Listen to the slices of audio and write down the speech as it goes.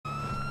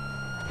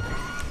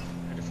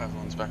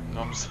501's back in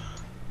comms.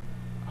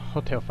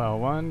 Hotel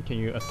 501, can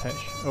you attach?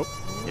 Oh,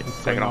 Yeah, it's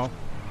take going it off. off.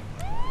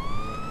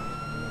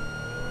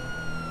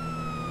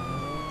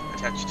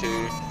 Attached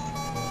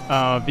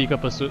to. Vehicle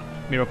pursuit,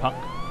 Mirror Park.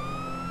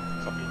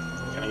 Copy.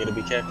 Can I get a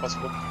BK if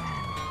possible?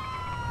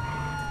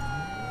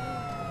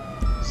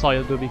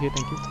 Sawyer, do BK,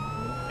 thank you.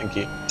 Thank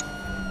you.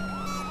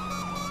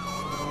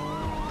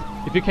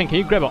 If you can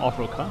you grab an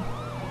off-road car?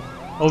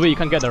 Oh wait, you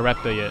can't get the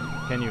Raptor yet,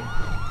 can you?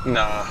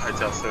 No,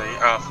 Hotel 3.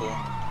 4.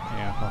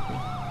 Yeah, copy.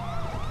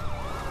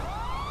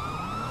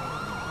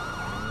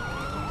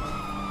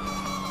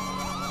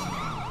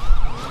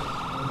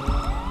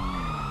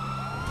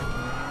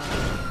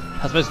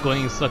 Husband is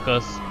going in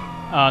circles,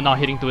 now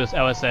heading towards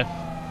LSF.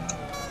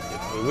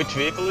 Which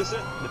vehicle is it?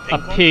 The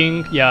pink one?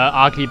 Pink, yeah,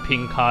 ugly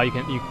pink car, you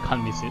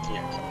can't miss it.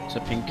 Yeah, copy. It's a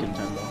pink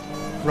contender.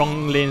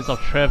 Wrong lanes of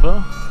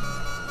travel.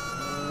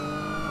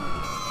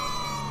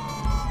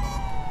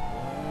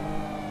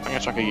 I'm gonna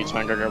chuck a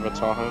U-turn, go grab a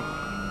Tahoe.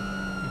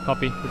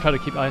 Copy. We'll try to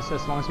keep ice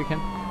as long as we can.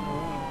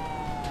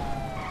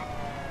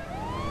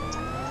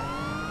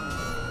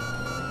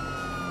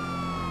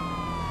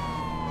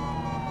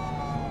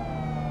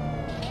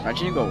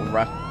 Imagine you got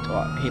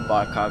wrapped, hit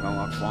by a car going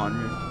like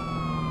 400.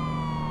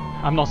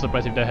 I'm not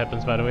surprised if that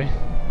happens, by the way.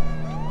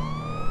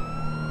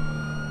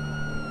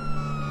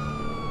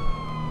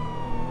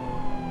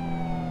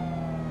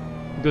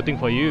 Good thing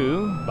for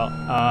you, but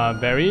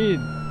Barry,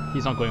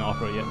 he's not going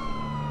off-road yet.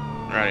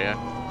 Right, yeah.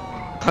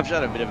 I've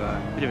shot a bit of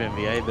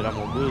MVA, but I'm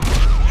all good.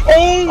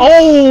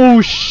 Oh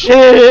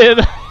shit!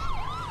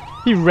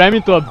 He rammed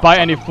into a bike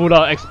and it full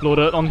out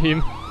exploded on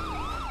him.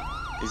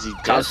 Is he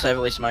Car's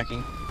heavily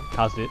smoking.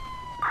 Car's dead.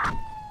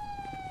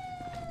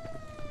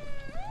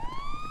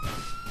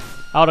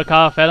 Out of the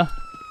car, fella.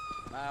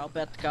 I'll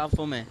bet the car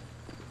for me.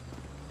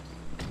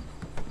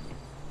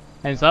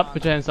 Hands up,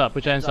 put your hands up,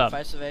 put your hands up.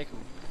 Face the vehicle.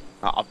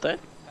 Up there?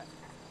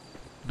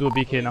 Do a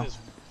BK now.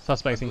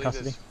 Suspect's in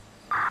custody.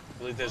 I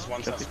believe there's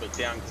one suspect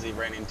down because he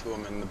ran into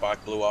him and the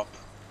bike blew up.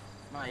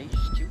 Mate, he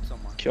just killed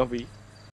someone. Copy.